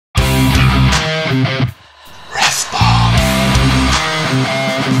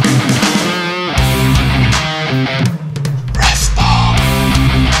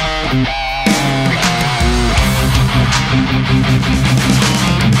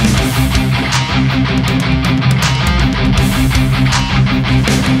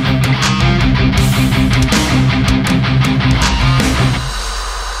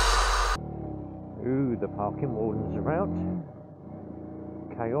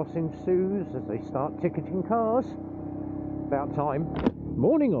chaos ensues as they start ticketing cars. About time.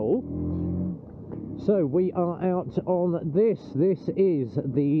 Morning all. So we are out on this. This is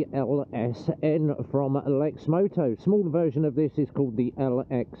the LSN from Lexmoto. Smaller version of this is called the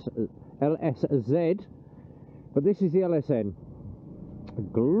LSZ, but this is the LSN. A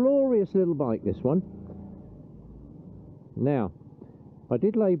glorious little bike, this one. Now, I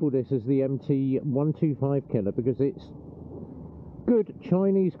did label this as the MT125 killer because it's good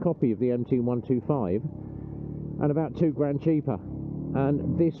Chinese copy of the MT125 and about £2 cheaper.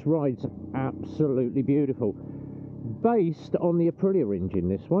 And this ride's absolutely beautiful. Based on the Aprilia engine,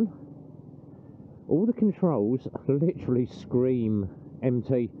 this one. All the controls literally scream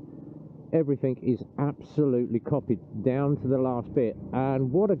MT. Everything is absolutely copied down to the last bit. And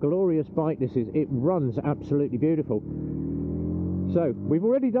what a glorious bike this is. It runs absolutely beautiful. So, we've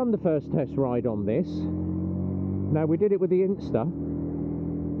already done the first test ride on this. Now, we did it with the Insta.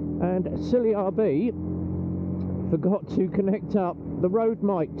 And silly RB forgot to connect up the road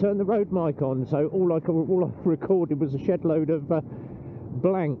mic, turn the road mic on, so all I recorded was a shed load of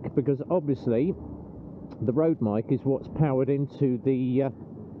blank, because obviously the road mic is what's powered into the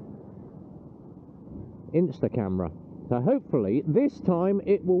Insta camera. So hopefully this time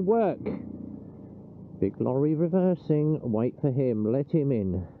it will work. Big lorry reversing, wait for him, let him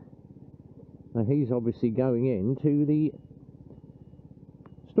in. Now he's obviously going into the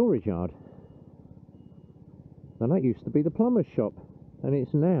storage yard. And that used to be the plumber's shop, and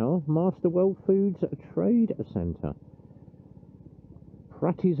it's now Masterwell Foods Trade Centre.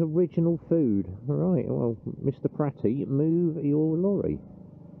 Pratty's Original Food. Right, well, Mr. Pratty, move your lorry.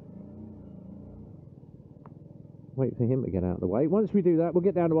 Wait for him to get out of the way. Once we do that, we'll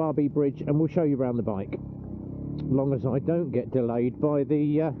get down to RB Bridge and we'll show you around the bike. As long as I don't get delayed by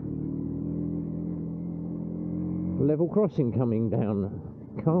the level crossing coming down.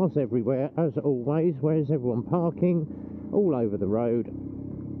 Cars everywhere, as always. Where's everyone parking? All over the road.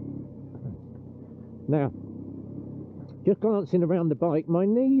 Now, just glancing around the bike, my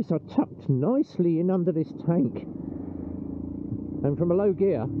knees are tucked nicely in under this tank. And from a low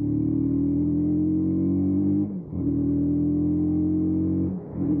gear,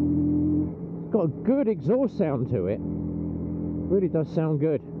 it's got a good exhaust sound to it. Really does sound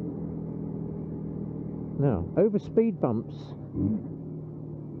good. Now, over speed bumps,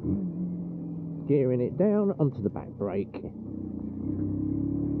 gearing it down onto the back brake.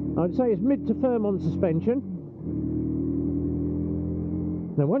 I'd say it's mid to firm on suspension.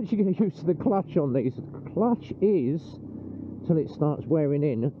 Now once you get used to the clutch on these, the clutch is, till it starts wearing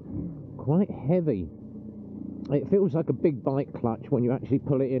in, quite heavy. It feels like a big bike clutch when you actually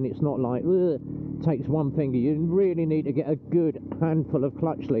pull it in. It's not like, ugh, takes one finger. You really need to get a good handful of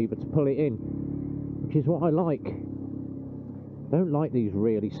clutch lever to pull it in, which is what I like. Don't like these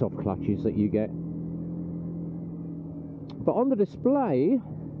really soft clutches that you get. But on the display,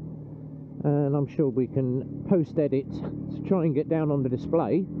 and I'm sure we can post edit to try and get down on the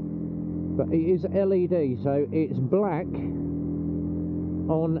display, but it is LED, so it's black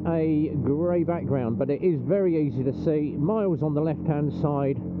on a grey background, but it is very easy to see. Miles on the left hand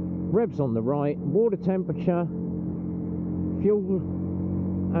side, revs on the right, water temperature, fuel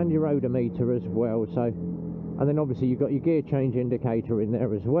and your odometer as well. So, and then obviously you've got your gear change indicator in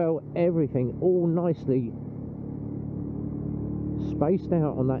there as well. Everything all nicely spaced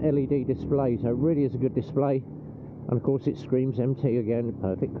out on that LED display, so it really is a good display. And of course it screams MT again,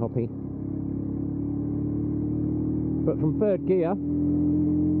 perfect copy. But from third gear,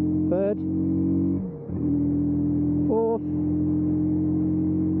 third, fourth,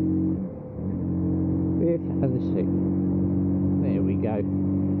 fifth and sixth. There we go.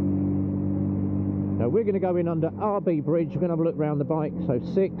 Now we're going to go in under RB Bridge. We're going to have a look around the bike. So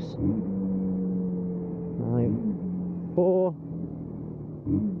 6, 5, 4,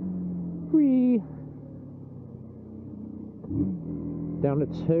 3, down to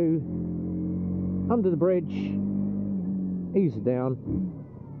 2, under the bridge, ease down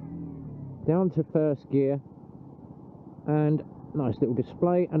to first gear, and nice little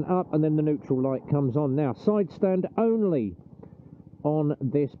display, and up, and then the neutral light comes on. Now side stand only on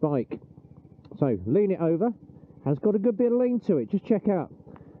this bike, so lean it over, has got a good bit of lean to it. Just check out,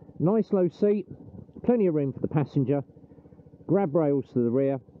 nice low seat, plenty of room for the passenger, grab rails to the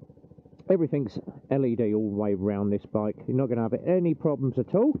rear. Everything's LED all the way around this bike. You're not going to have any problems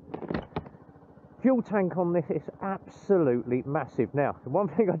at all. Fuel tank on this is absolutely massive. Now, the one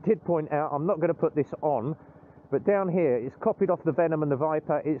thing I did point out, I'm not going to put this on, but down here it's copied off the Venom and the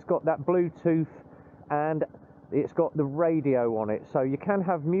Viper. It's got that Bluetooth and it's got the radio on it, so you can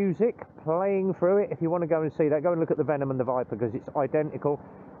have music playing through it. If you want to go and see that, go and look at the Venom and the Viper, because it's identical,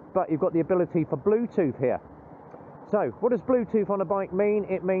 but you've got the ability for Bluetooth here. So what does Bluetooth on a bike mean?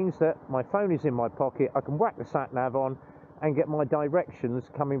 It means that my phone is in my pocket, I can whack the sat nav on and get my directions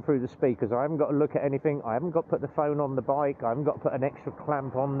coming through the speakers. I haven't got to look at anything, I haven't got to put the phone on the bike, I haven't got to put an extra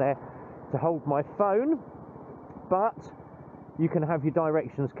clamp on there to hold my phone, but you can have your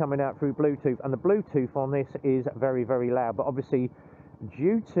directions coming out through Bluetooth, and the Bluetooth on this is very, very loud. But obviously,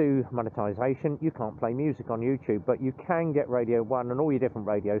 due to monetization, you can't play music on YouTube, but you can get Radio 1 and all your different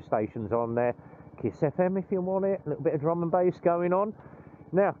radio stations on there. Kiss FM if you want it, a little bit of drum and bass going on.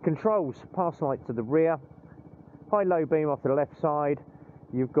 Now, controls, pass light to the rear, high-low beam off the left side.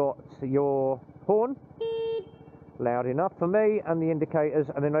 You've got your horn, loud enough for me, and the indicators,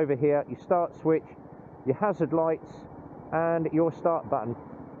 and then over here, your start switch, your hazard lights, and your start button.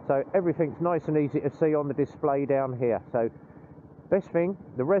 So everything's nice and easy to see on the display down here. So best thing,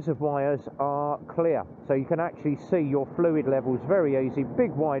 the reservoirs are clear, so you can actually see your fluid levels very easy.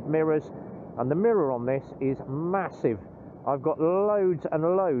 Big wide mirrors, and the mirror on this is massive. I've got loads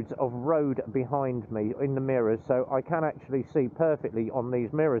and loads of road behind me in the mirrors, so I can actually see perfectly on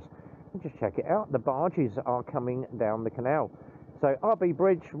these mirrors. And just check it out, the barges are coming down the canal. So RB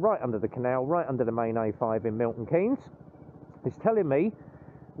Bridge right under the canal, right under the main A5 in Milton Keynes. It's telling me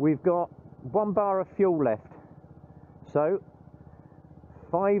we've got 1 bar of fuel left, so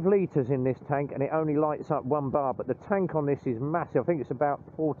 5 litres in this tank, and it only lights up 1 bar, but the tank on this is massive. I think it's about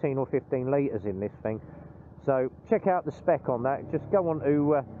 14 or 15 litres in this thing. So check out the spec on that. Just go on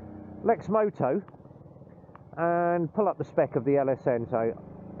to Lexmoto and pull up the spec of the LSN. So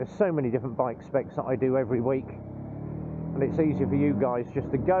there's so many different bike specs that I do every week, and it's easy for you guys just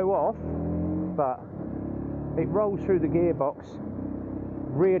to go off, but it rolls through the gearbox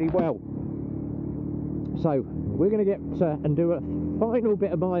really well. So we're going to get and do a final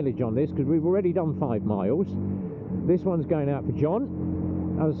bit of mileage on this, because we've already done 5 miles. This one's going out for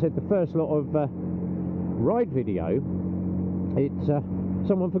John. As I said, the first lot of ride video, it's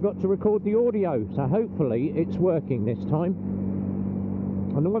someone forgot to record the audio, so hopefully it's working this time.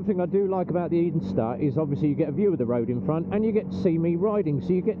 And the one thing I do like about the Insta is obviously you get a view of the road in front, and you get to see me riding,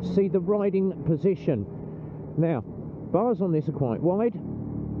 so you get to see the riding position. Now, bars on this are quite wide.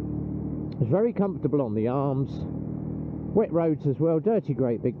 It's very comfortable on the arms. Wet roads as well, dirty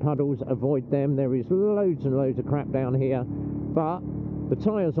great big puddles, avoid them. There is loads and loads of crap down here, but the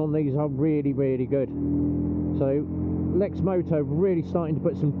tyres on these are really, really good. So Lexmoto really starting to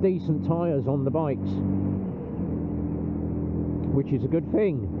put some decent tyres on the bikes, which is a good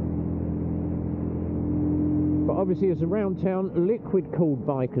thing. But obviously it's a round town liquid cooled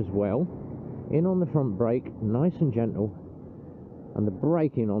bike as well. In on the front brake, nice and gentle, and the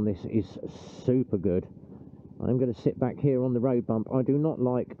braking on this is super good. I'm going to sit back here on the road bump. I do not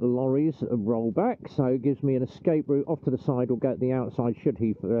like lorries roll back, so it gives me an escape route off to the side or go to the outside should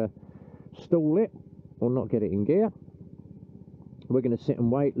he stall it or not get it in gear. We're going to sit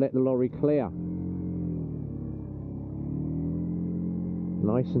and wait, let the lorry clear.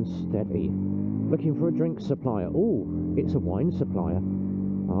 Nice and steady. Looking for a drink supplier. Oh, it's a wine supplier.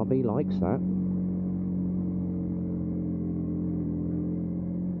 RB likes that.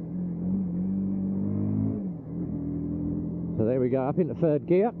 So there we go, up into 3rd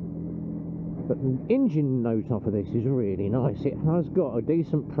gear. But the engine note off of this is really nice. It has got a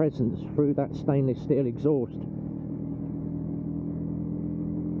decent presence through that stainless steel exhaust.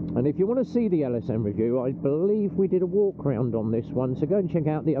 And if you want to see the LSN review, I believe we did a walk round on this one, so go and check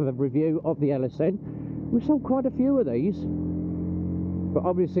out the other review of the LSN. We've sold quite a few of these, but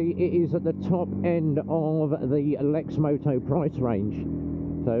obviously it is at the top end of the Lexmoto price range.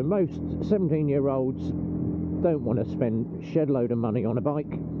 So most 17-year-olds don't want to spend a shed load of money on a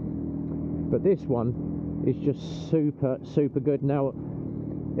bike, but this one is just super, super good. Now,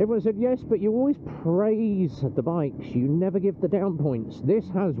 everyone said yes, but you always praise the bikes, you never give the down points. This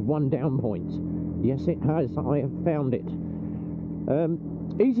has 1 down point. Yes, it has. I have found it.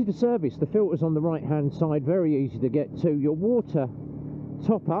 Easy to service. The filter's on the right hand side, very easy to get to. Your water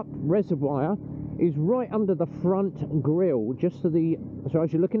top up reservoir is right under the front grille, just to the, so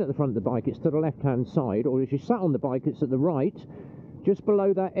as you're looking at the front of the bike, it's to the left hand side, or as you sat on the bike, it's at the right, just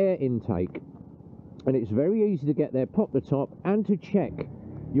below that air intake. And it's very easy to get there, pop the top, and to check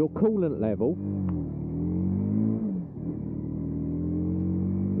your coolant level.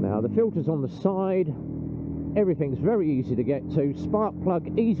 Now the filter's on the side, everything's very easy to get to. Spark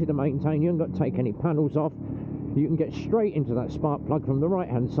plug, easy to maintain, you haven't got to take any panels off. You can get straight into that spark plug from the right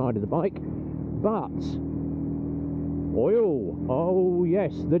hand side of the bike. But oil, oh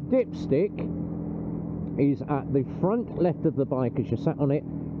yes, the dipstick is at the front left of the bike as you're sat on it,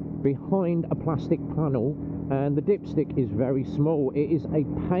 behind a plastic panel, and the dipstick is very small. It is a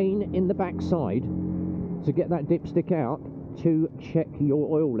pain in the backside to get that dipstick out to check your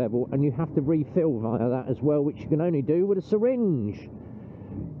oil level, and you have to refill via that as well, which you can only do with a syringe.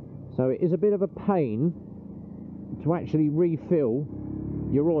 So it is a bit of a pain to actually refill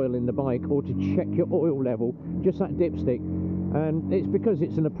your oil in the bike, or to check your oil level, just that dipstick. And it's because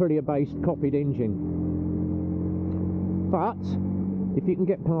it's an Aprilia based copied engine. But if you can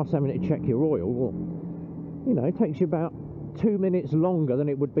get past having to check your oil, well, you know, it takes you about 2 minutes longer than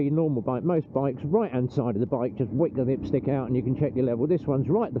it would be normal bike. Most bikes, right hand side of the bike, just wick the dipstick out and you can check your level. This one's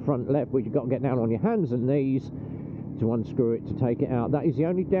right at the front left, which you've got to get down on your hands and knees to unscrew it to take it out. That is the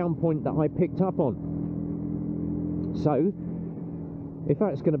only down point that I picked up on. So if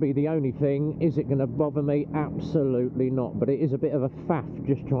that's going to be the only thing, is it going to bother me? Absolutely not. But it is a bit of a faff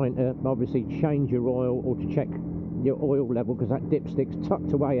just trying to obviously change your oil or to check your oil level, because that dipstick's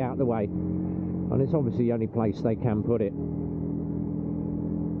tucked away out the way, and it's obviously the only place they can put it.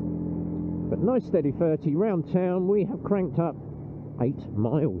 But nice steady 30 round town. We have cranked up 8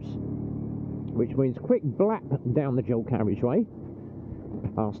 miles, which means quick blap down the dual carriageway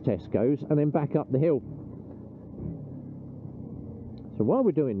past Tesco's and then back up the hill. So while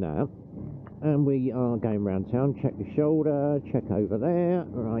we're doing that, and we are going round town, check the shoulder, check over there,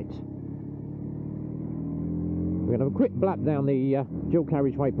 right. We're going to have a quick blap down the dual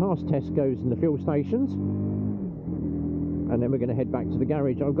carriageway past Tesco's and the fuel stations, and then we're going to head back to the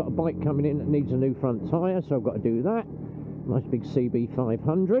garage. I've got a bike coming in that needs a new front tyre, so I've got to do that. Nice big CB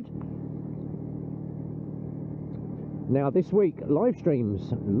 500. Now this week, live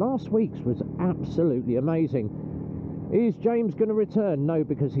streams. Last week's was absolutely amazing. Is James going to return? No,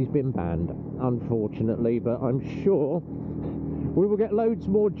 because he's been banned, unfortunately, but I'm sure we will get loads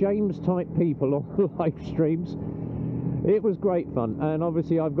more James type people on the live streams. It was great fun, and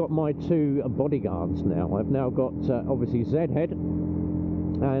obviously I've got my 2 bodyguards now. I've now got obviously Zhead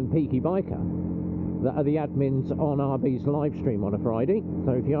and Peaky Biker that are the admins on RB's live stream on a Friday.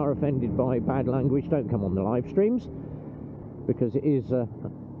 So if you are offended by bad language, don't come on the live streams, because it is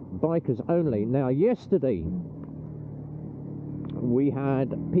bikers only. Now yesterday we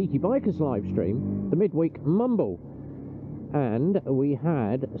had Peaky Biker's live stream, the midweek mumble, and we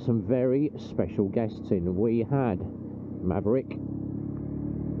had some very special guests in. We had Maverick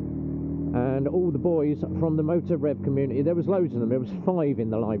and all the boys from the Motor Rev community. There was loads of them. There was 5 in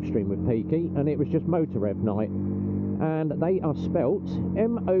the live stream with Peaky, and it was just Motor Rev night, and they are spelt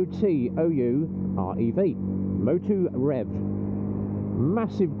Motourrev, Moto Rev.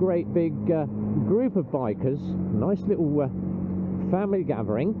 Massive, great big group of bikers, nice little family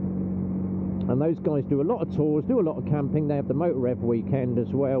gathering, and those guys do a lot of tours, do a lot of camping. They have the Motor Rev weekend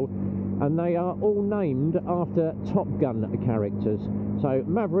as well, and they are all named after Top Gun characters. So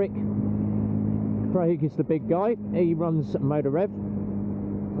Maverick, Craig is the big guy, he runs Motor Rev,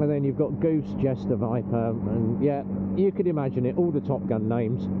 and then you've got Goose, Jester, Viper, and yeah, you could imagine it, all the Top Gun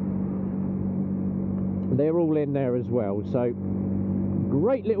names, they're all in there as well. So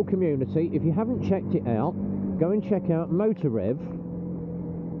great little community. If you haven't checked it out, go and check out Motor Rev,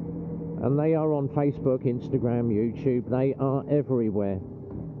 and they are on Facebook, Instagram, YouTube. They are everywhere.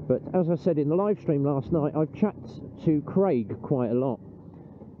 But as I said in the live stream last night, I've chatted to Craig quite a lot,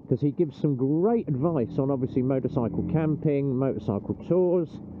 because he gives some great advice on obviously motorcycle camping, motorcycle tours.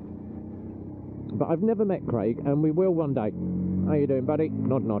 But I've never met Craig, and we will one day. How you doing, buddy?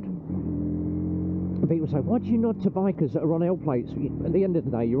 Nod, nod. People say, why do you nod to bikers that are on L plates? At the end of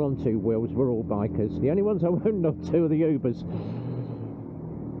the day, you're on 2 wheels, we're all bikers. The only ones I won't nod to are the Ubers.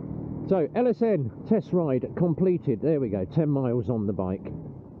 So, LSN test ride completed. There we go, 10 miles on the bike.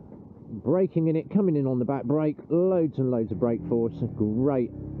 Braking in it, coming in on the back brake, loads and loads of brake force.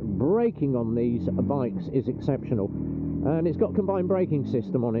 Great. Braking on these bikes is exceptional. And it's got combined braking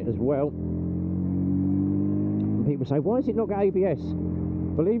system on it as well. And people say, why has it not got ABS?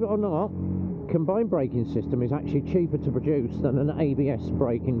 Believe it or not, combined braking system is actually cheaper to produce than an ABS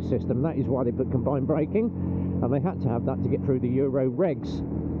braking system. That is why they put combined braking, and they had to have that to get through the Euro regs.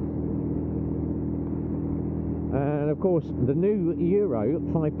 And of course the new Euro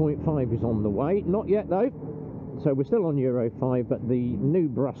 5.5 is on the way. Not yet though, so we're still on Euro 5, but the new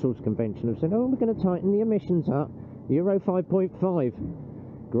Brussels convention have said, oh, we're going to tighten the emissions up, Euro 5.5.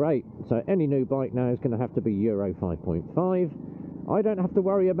 Great, so any new bike now is going to have to be Euro 5.5. I don't have to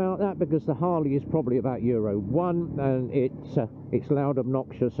worry about that, because the Harley is probably about Euro 1, and it's loud,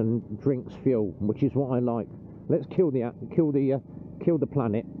 obnoxious, and drinks fuel, which is what I like. Let's kill the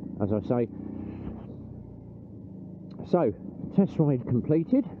planet, as I say. So, test ride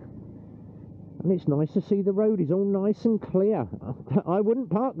completed, And it's nice to see the road is all nice and clear. I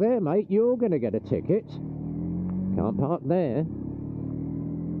wouldn't park there, mate. You're going to get a ticket. Can't park there.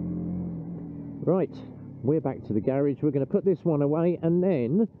 Right, we're back to the garage. We're going to put this one away, and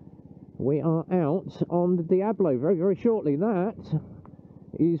then we are out on the Diablo very, very shortly. That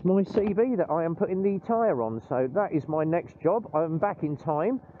is my CB that I am putting the tyre on. So that is my next job. I'm back in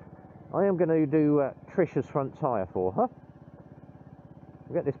time. I am going to do Trisha's front tyre for her.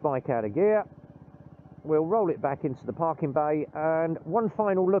 We'll get this bike out of gear. We'll roll it back into the parking bay, and one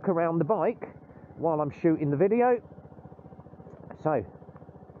final look around the bike while I'm shooting the video. So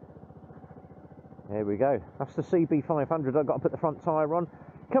there we go. That's the CB500. I've got to put the front tyre on.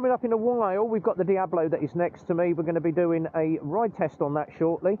 Coming up in a while, we've got the Diablo that is next to me. We're going to be doing a ride test on that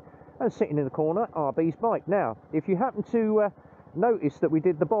shortly. And sitting in the corner, RB's bike. Now, if you happen to notice that we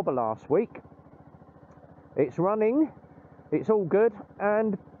did the bobber last week, it's running, it's all good,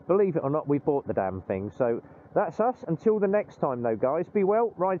 and believe it or not, we bought the damn thing. So that's us. Until the next time though, guys, be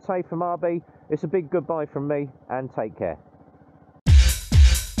well, ride safe from RB. It's a big goodbye from me, and take care.